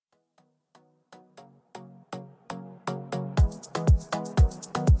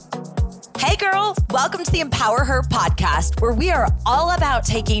girl. Welcome to the Empower Her podcast, where we are all about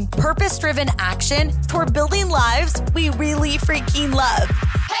taking purpose-driven action toward building lives we really freaking love.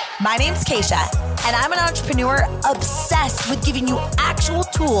 My name's Keisha, and I'm an entrepreneur obsessed with giving you actual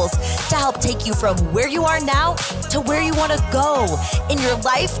tools to help take you from where you are now to where you want to go in your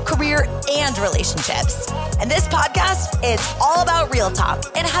life, career, and relationships. And this podcast is all about real talk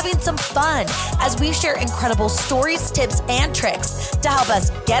and having some fun as we share incredible stories, tips, and tricks to help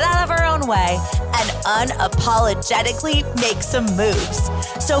us get out of our own way and unapologetically make some moves.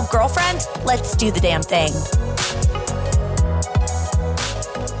 So, girlfriend, let's do the damn thing.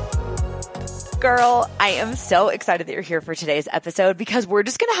 Girl, I am so excited that you're here for today's episode because we're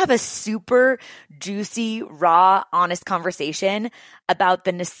just going to have a super juicy, raw, honest conversation about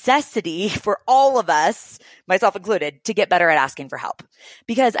the necessity for all of us, myself included, to get better at asking for help.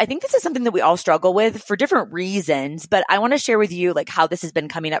 Because I think this is something that we all struggle with for different reasons, but I want to share with you like how this has been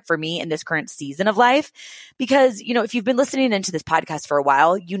coming up for me in this current season of life. Because, you know, if you've been listening into this podcast for a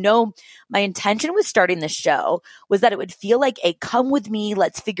while, you know, my intention with starting this show was that it would feel like a come with me,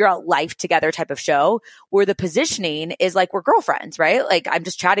 let's figure out life together type of show where the positioning is like we're girlfriends, right? Like I'm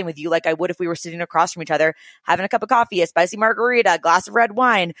just chatting with you like I would if we were sitting across from each other, having a cup of coffee, a spicy margarita, a glass of red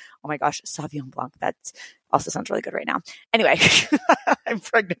wine. Oh my gosh, Sauvignon Blanc. That also sounds really good right now. Anyway, I'm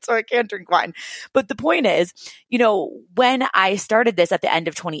pregnant, so I can't drink wine. But the point is, you know, when I started this at the end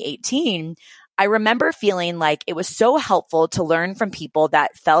of 2018, I remember feeling like it was so helpful to learn from people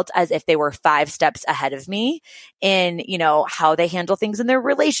that felt as if they were 5 steps ahead of me in, you know, how they handle things in their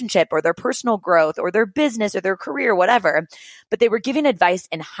relationship or their personal growth or their business or their career, whatever. But they were giving advice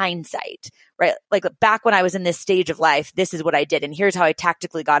in hindsight, right? Like back when I was in this stage of life, this is what I did. And here's how I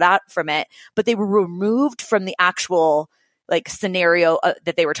tactically got out from it. But they were removed from the actual like scenario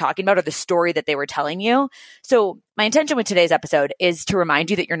that they were talking about or the story that they were telling you. So my intention with today's episode is to remind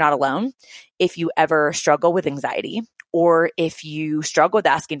you that you're not alone. If you ever struggle with anxiety, or if you struggle with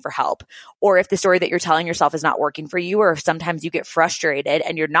asking for help, or if the story that you're telling yourself is not working for you, or if sometimes you get frustrated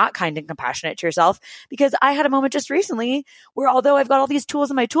and you're not kind and compassionate to yourself, because I had a moment just recently where although I've got all these tools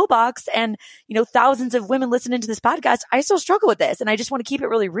in my toolbox and, you know, thousands of women listening to this podcast, I still struggle with this. And I just want to keep it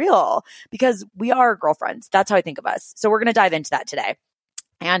really real because we are girlfriends. That's how I think of us. So we're going to dive into that today.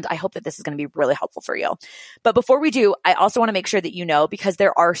 And I hope that this is going to be really helpful for you. But before we do, I also want to make sure that you know, because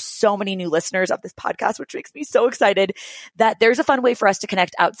there are so many new listeners of this podcast, which makes me so excited, that there's a fun way for us to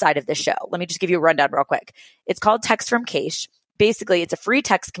connect outside of this show. Let me just give you a rundown real quick. It's called Text from Keish. Basically, it's a free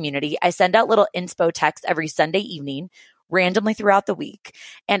text community. I send out little inspo texts every Sunday evening, randomly throughout the week.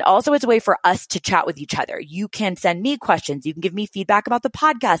 And also it's a way for us to chat with each other. You can send me questions. You can give me feedback about the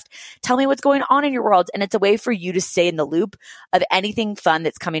podcast. Tell me what's going on in your world. And it's a way for you to stay in the loop of anything fun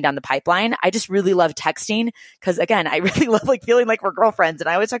that's coming down the pipeline. I just really love texting because again, I really love like feeling like we're girlfriends. And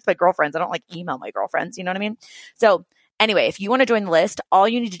I always text my girlfriends. I don't like email my girlfriends. You know what I mean? So anyway, if you want to join the list, all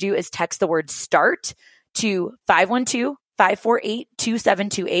you need to do is text the word START to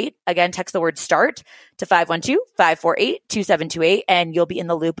 512-548-2728. Again, text the word START to 512-548-2728, and you'll be in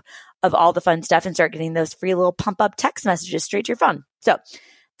the loop of all the fun stuff and start getting those free little pump-up text messages straight to your phone. So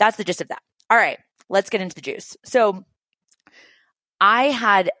that's the gist of that. All right, let's get into the juice. So I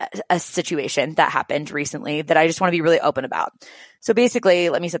had a situation that happened recently that I just want to be really open about. So basically,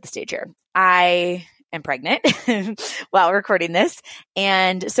 let me set the stage here. I am pregnant while recording this.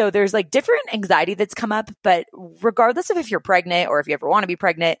 And so there's like different anxiety that's come up, but regardless of if you're pregnant or if you ever want to be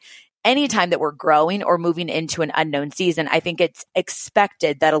pregnant, anytime that we're growing or moving into an unknown season, I think it's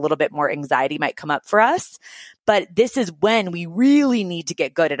expected that a little bit more anxiety might come up for us. But this is when we really need to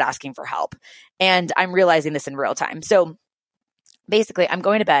get good at asking for help. And I'm realizing this in real time. So basically, I'm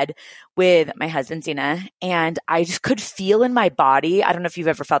going to bed with my husband, Sina, and I just could feel in my body, I don't know if you've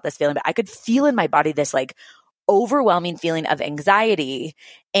ever felt this feeling, but I could feel in my body this like overwhelming feeling of anxiety.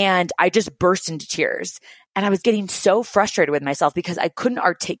 And I just burst into tears. And I was getting so frustrated with myself because I couldn't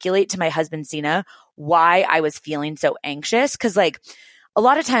articulate to my husband, Sina, why I was feeling so anxious. Because like a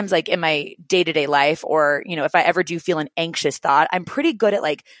lot of times, like in my day-to-day life, or, you know, if I ever do feel an anxious thought, I'm pretty good at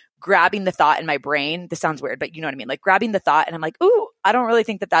like grabbing the thought in my brain. This sounds weird, but you know what I mean? Like grabbing the thought and I'm like, ooh, I don't really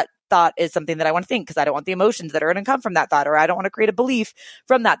think that that thought is something that I want to think because I don't want the emotions that are going to come from that thought, or I don't want to create a belief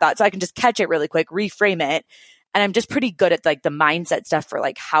from that thought. So I can just catch it really quick, reframe it. And I'm just pretty good at like the mindset stuff for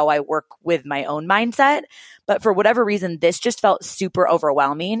like how I work with my own mindset. But for whatever reason, this just felt super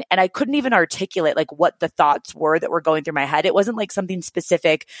overwhelming. And I couldn't even articulate like what the thoughts were that were going through my head. It wasn't like something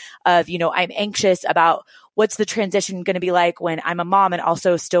specific of, you know, I'm anxious about what's the transition going to be like when I'm a mom and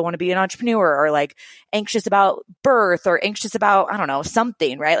also still want to be an entrepreneur, or like anxious about birth or anxious about, I don't know,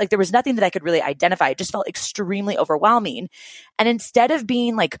 something, right? Like there was nothing that I could really identify. It just felt extremely overwhelming. And instead of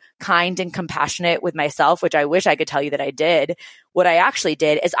being like kind and compassionate with myself, which I wish I could tell you that I did, what I actually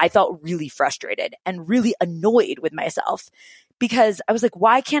did is I felt really frustrated and really annoyed with myself, because I was like,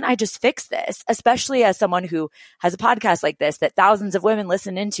 why can't I just fix this? Especially as someone who has a podcast like this that thousands of women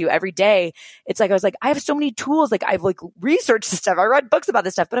listen into every day. It's like, I was like, I have so many tools. Like I've like researched this stuff. I read books about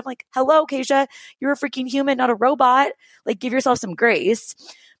this stuff, but I'm like, hello, Keisha, you're a freaking human, not a robot. Like give yourself some grace.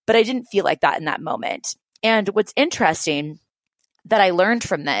 But I didn't feel like that in that moment. And what's interesting that I learned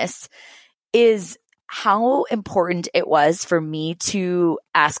from this is how important it was for me to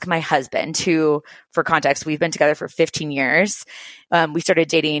ask my husband, who, for context, we've been together for 15 years. We started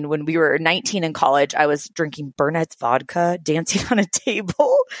dating when we were 19 in college. I was drinking Burnett's vodka, dancing on a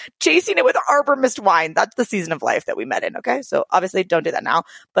table, chasing it with Arbor Mist wine. That's the season of life that we met in. Okay. So obviously don't do that now,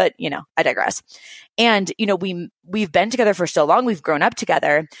 but I digress. And, we've been together for so long. We've grown up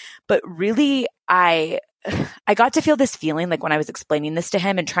together, but really I got to feel this feeling like when I was explaining this to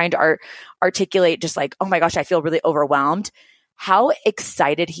him and trying to articulate just like, oh my gosh, I feel really overwhelmed, how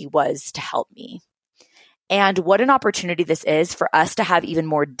excited he was to help me. And what an opportunity this is for us to have even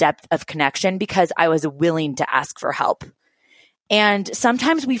more depth of connection, because I was willing to ask for help. And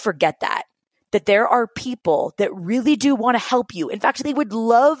sometimes we forget that there are people that really do want to help you. In fact, they would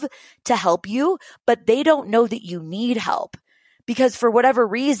love to help you, but they don't know that you need help. Because for whatever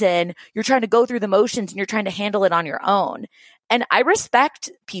reason, you're trying to go through the motions and you're trying to handle it on your own. And I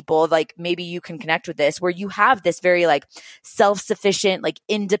respect people, like maybe you can connect with this, where you have this very like self-sufficient, like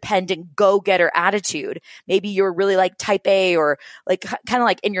independent go-getter attitude. Maybe you're really like type A, or like kind of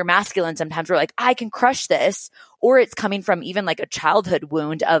like in your masculine sometimes, where like, I can crush this. Or it's coming from even like a childhood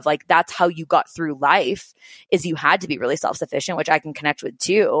wound of like, that's how you got through life, is you had to be really self-sufficient, which I can connect with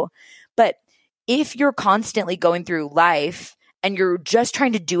too. But if you're constantly going through life and you're just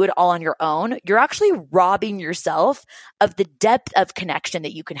trying to do it all on your own, you're actually robbing yourself of the depth of connection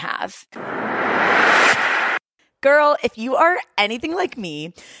that you can have. Girl, if you are anything like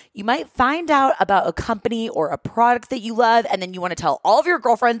me, you might find out about a company or a product that you love, and then you want to tell all of your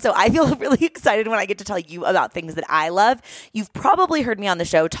girlfriends. So I feel really excited when I get to tell you about things that I love. You've probably heard me on the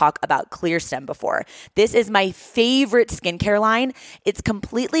show talk about ClearStem before. This is my favorite skincare line. It's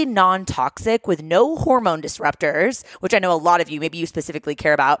completely non-toxic with no hormone disruptors, which I know a lot of you, maybe you specifically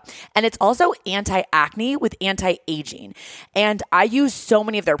care about. And it's also anti-acne with anti-aging. And I use so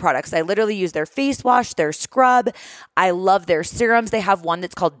many of their products. I literally use their face wash, their scrub. I love their serums. They have one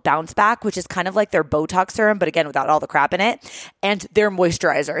that's called Bounce Back, which is kind of like their Botox serum, but again, without all the crap in it. And their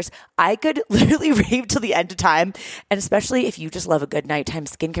moisturizers. I could literally rave till the end of time. And especially if you just love a good nighttime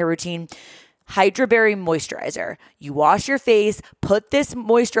skincare routine, Hydra Berry Moisturizer. You wash your face, put this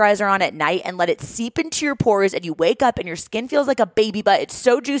moisturizer on at night and let it seep into your pores, and you wake up and your skin feels like a baby butt. It's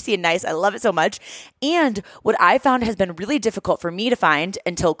so juicy and nice. I love it so much. And what I found has been really difficult for me to find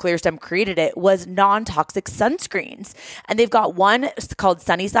until ClearStem created it was non-toxic sunscreens. And they've got one called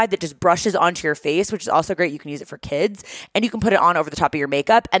Sunnyside that just brushes onto your face, which is also great. You can use it for kids, and you can put it on over the top of your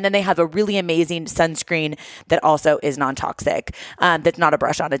makeup. And then they have a really amazing sunscreen that also is non-toxic. That's not a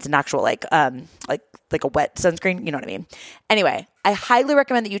brush on. It's an actual like a wet sunscreen. You know what I mean? Anyway, I highly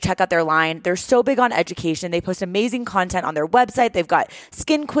recommend that you check out their line. They're so big on education. They post amazing content on their website. They've got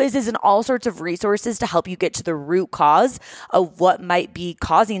skin quizzes and all sorts of resources to help you get to the root cause of what might be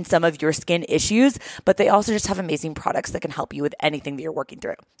causing some of your skin issues. But they also just have amazing products that can help you with anything that you're working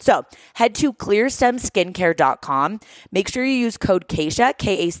through. So head to clearstemskincare.com. Make sure you use code KACIA,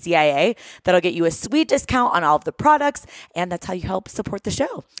 KACIA. That'll get you a sweet discount on all of the products. And that's how you help support the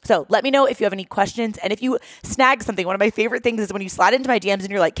show. So let me know if you have any questions. And if you snag something, one of my favorite things is when you slide into my DMs and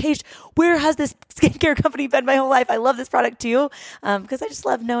you're like, Keish, where has this skincare company been my whole life? I love this product too, because I just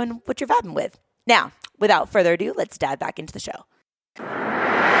love knowing what you're vibing with. Now, without further ado, let's dive back into the show.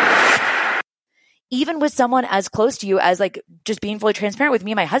 Even with someone as close to you as like just being fully transparent with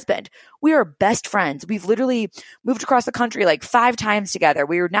me and my husband, we are best friends. We've literally moved across the country like 5 times together.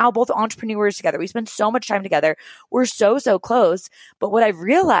 We are now both entrepreneurs together. We spend so much time together. We're so close. But what I've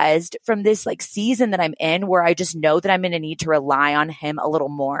realized from this like season that I'm in, where I just know that I'm going to need to rely on him a little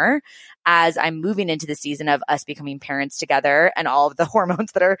more as I'm moving into the season of us becoming parents together and all of the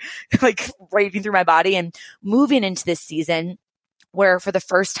hormones that are like raging through my body and moving into this season, where for the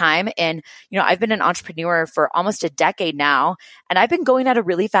first time in, I've been an entrepreneur for almost a decade now, and I've been going at a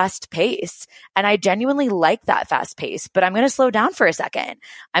really fast pace. And I genuinely like that fast pace, but I'm going to slow down for a second.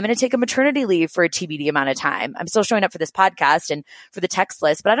 I'm going to take a maternity leave for a TBD amount of time. I'm still showing up for this podcast and for the text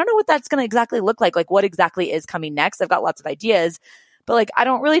list, but I don't know what that's going to exactly look like what exactly is coming next. I've got lots of ideas, but I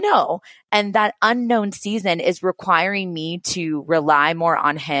don't really know. And that unknown season is requiring me to rely more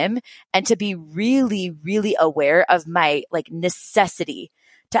on him and to be really, really aware of my necessity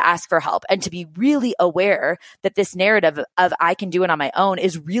to ask for help, and to be really aware that this narrative of I can do it on my own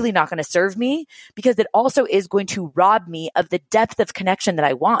is really not going to serve me, because it also is going to rob me of the depth of connection that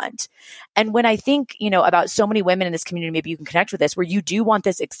I want. And when I think, about so many women in this community, maybe you can connect with this, where you do want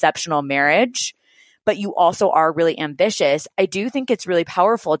this exceptional marriage, but you also are really ambitious. I do think it's really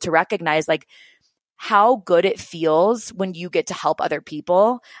powerful to recognize how good it feels when you get to help other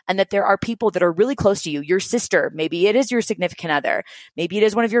people, and that there are people that are really close to you, your sister, maybe it is your significant other, maybe it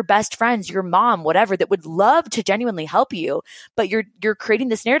is one of your best friends, your mom, whatever, that would love to genuinely help you, but you're creating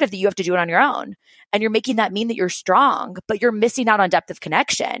this narrative that you have to do it on your own. And you're making that mean that you're strong, but you're missing out on depth of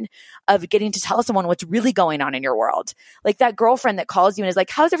connection, of getting to tell someone what's really going on in your world. Like that girlfriend that calls you and is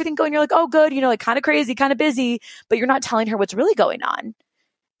like, how's everything going? You're like, oh, good, kind of crazy, kind of busy, but you're not telling her what's really going on.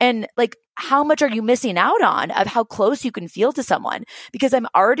 And how much are you missing out on of how close you can feel to someone? Because I'm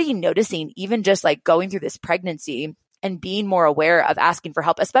already noticing, even just going through this pregnancy and being more aware of asking for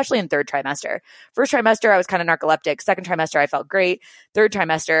help, especially in third trimester. First trimester, I was kind of narcoleptic. Second trimester, I felt great. Third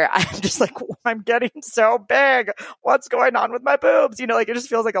trimester, I'm just I'm getting so big. What's going on with my boobs? It just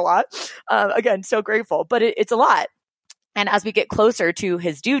feels like a lot. Again, so grateful, but it's a lot. And as we get closer to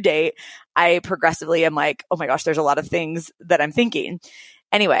his due date, I progressively am like, oh my gosh, there's a lot of things that I'm thinking.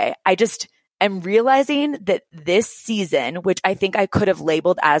 Anyway, I just am realizing that this season, which I think I could have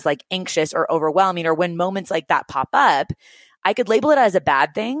labeled as anxious or overwhelming, or when moments like that pop up, I could label it as a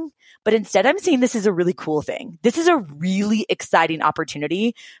bad thing, but instead I'm seeing this as a really cool thing. This is a really exciting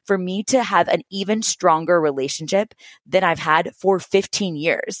opportunity for me to have an even stronger relationship than I've had for 15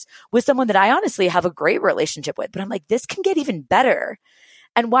 years with someone that I honestly have a great relationship with. But I'm like, this can get even better.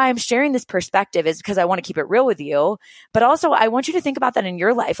 And why I'm sharing this perspective is because I want to keep it real with you, but also I want you to think about that in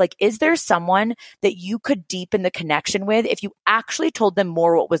your life. Is there someone that you could deepen the connection with if you actually told them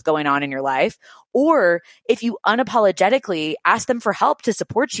more what was going on in your life, or if you unapologetically ask them for help to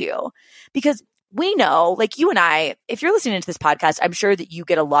support you? Because we know, you and I, if you're listening to this podcast, I'm sure that you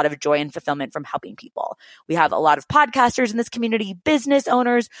get a lot of joy and fulfillment from helping people. We have a lot of podcasters in this community, business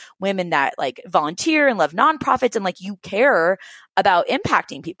owners, women that volunteer and love nonprofits, and you care about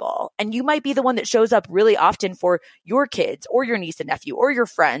impacting people. And you might be the one that shows up really often for your kids or your niece and nephew or your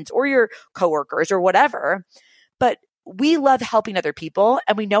friends or your coworkers or whatever. But we love helping other people,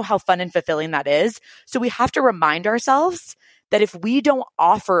 and we know how fun and fulfilling that is. So we have to remind ourselves that if we don't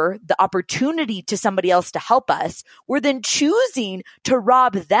offer the opportunity to somebody else to help us, we're then choosing to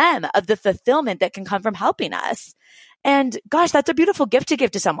rob them of the fulfillment that can come from helping us. And gosh, that's a beautiful gift to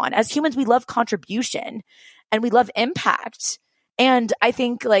give to someone. As humans, we love contribution and we love impact. And I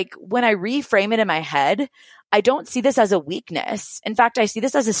think when I reframe it in my head, I don't see this as a weakness. In fact, I see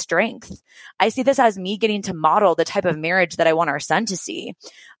this as a strength. I see this as me getting to model the type of marriage that I want our son to see,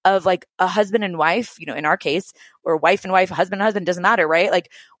 of a husband and wife, in our case, or wife and wife, husband and husband, doesn't matter, right?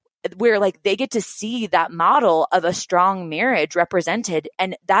 Where they get to see that model of a strong marriage represented.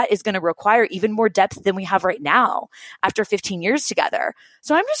 And that is going to require even more depth than we have right now after 15 years together.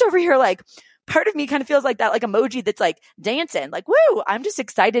 So I'm just over here part of me kind of feels like that, emoji that's dancing, woo, I'm just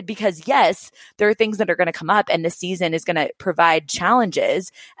excited because yes, there are things that are going to come up, and this season is going to provide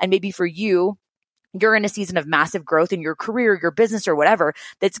challenges. And maybe for you, you're in a season of massive growth in your career, your business, or whatever,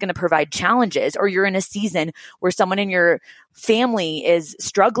 that's going to provide challenges. Or you're in a season where someone in your family is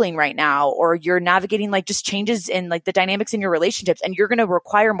struggling right now, or you're navigating just changes in the dynamics in your relationships, and you're going to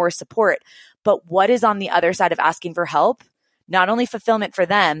require more support. But what is on the other side of asking for help? Not only fulfillment for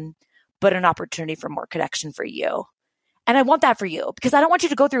them, but an opportunity for more connection for you. And I want that for you, because I don't want you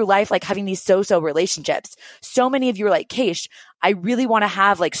to go through life having these so-so relationships. So many of you are like, Keish, I really want to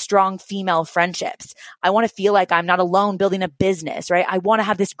have strong female friendships. I want to feel like I'm not alone building a business, right? I want to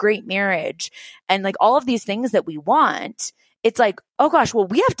have this great marriage and all of these things that we want. It's oh gosh, well,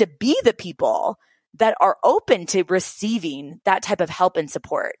 we have to be the people that are open to receiving that type of help and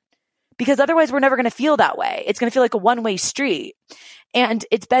support, because otherwise we're never going to feel that way. It's going to feel like a one-way street. And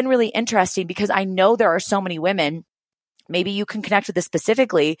it's been really interesting because I know there are so many women, maybe you can connect with this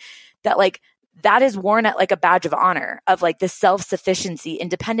specifically, that that is worn at like a badge of honor of like the self-sufficiency,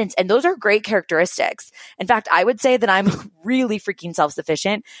 independence. And those are great characteristics. In fact, I would say that I'm really freaking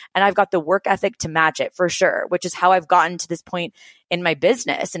self-sufficient and I've got the work ethic to match it for sure, which is how I've gotten to this point in my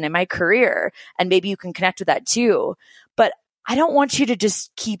business and in my career. And maybe you can connect with that too. But I don't want you to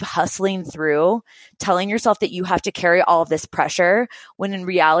just keep hustling through, telling yourself that you have to carry all of this pressure, when in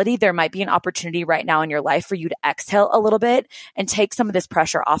reality, there might be an opportunity right now in your life for you to exhale a little bit and take some of this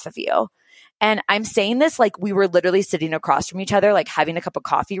pressure off of you. And I'm saying this like we were literally sitting across from each other, like having a cup of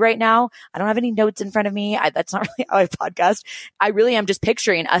coffee right now. I don't have any notes in front of me. That's not really how I podcast. I really am just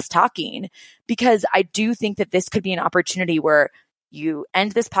picturing us talking, because I do think that this could be an opportunity where you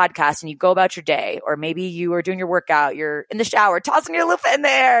end this podcast and you go about your day, or maybe you are doing your workout, you're in the shower, tossing your loofah in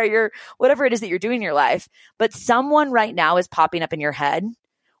there, you're whatever it is that you're doing in your life. But someone right now is popping up in your head,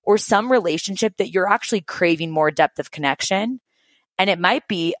 or some relationship that you're actually craving more depth of connection. And it might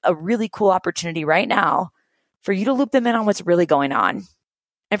be a really cool opportunity right now for you to loop them in on what's really going on.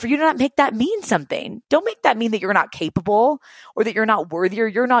 And for you to not make that mean something. Don't make that mean that you're not capable, or that you're not worthy, or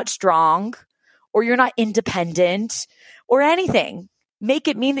you're not strong, or you're not independent, or anything. Make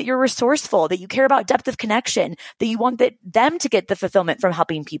it mean that you're resourceful, that you care about depth of connection, that you want them to get the fulfillment from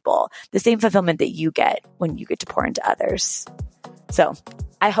helping people, the same fulfillment that you get when you get to pour into others. So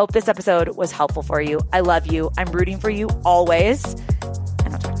I hope this episode was helpful for you. I love you. I'm rooting for you always.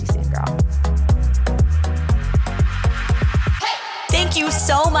 And I'll talk to you soon, girl. Thank you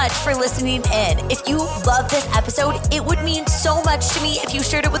so much for listening in. If you love this episode, it would mean so much to me if you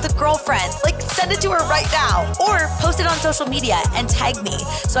shared it with a girlfriend. Like, send it to her right now, or post it on social media and tag me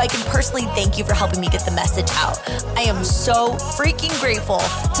so I can personally thank you for helping me get the message out. I am so freaking grateful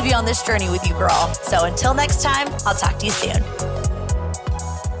to be on this journey with you, girl. So until next time, I'll talk to you soon.